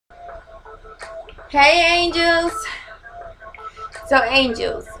Hey angels. So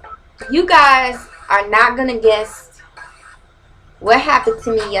angels, you guys are not gonna guess what happened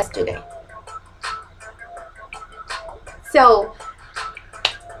to me yesterday. So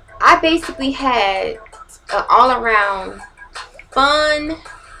I basically had an all around fun,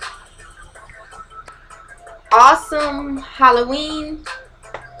 awesome Halloween,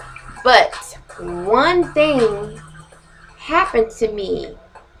 but one thing happened to me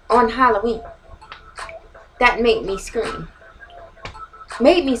on Halloween that made me scream.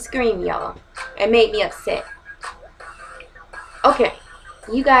 Made me scream, y'all. And made me upset. Okay,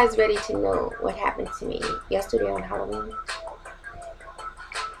 you guys ready to know what happened to me yesterday on Halloween?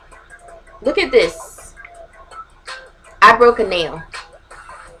 Look at this. I broke a nail.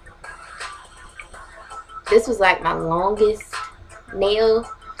 This was like my longest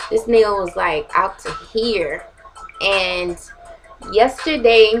nail. This nail was like out to here. And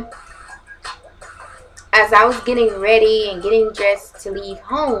yesterday, as I was getting ready and getting dressed to leave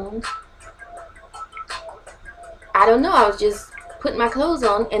home, I don't know, I was just putting my clothes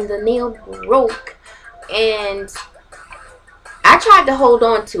on and the nail broke. And I tried to hold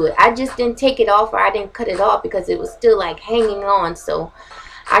on to it. I just didn't take it off, or I didn't cut it off because it was still like hanging on. So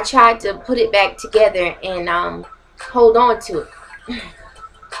I tried to put it back together and hold on to it.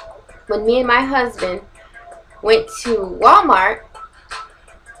 When me and my husband went to Walmart,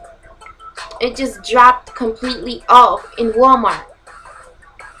 it just dropped completely off in Walmart.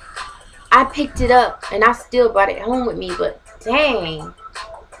 I picked it up and I still brought it home with me, but dang,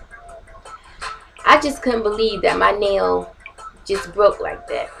 I just couldn't believe that my nail just broke like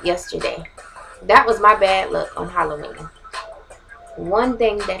that yesterday. That was my bad luck on Halloween. One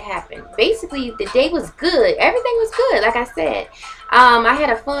thing that happened. Basically, the day was good. Everything was good, like I said. I had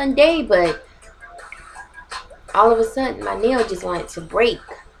a fun day, but all of a sudden, my nail just wanted to break.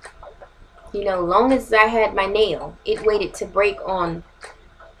 You know, long as I had my nail, it waited to break on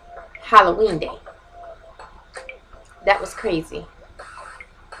Halloween day. That was crazy.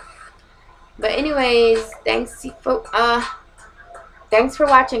 But anyways, thanks for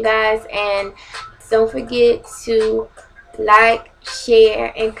watching, guys, and don't forget to like,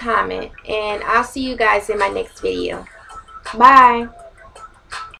 share, and comment, and I'll see you guys in my next video. Bye.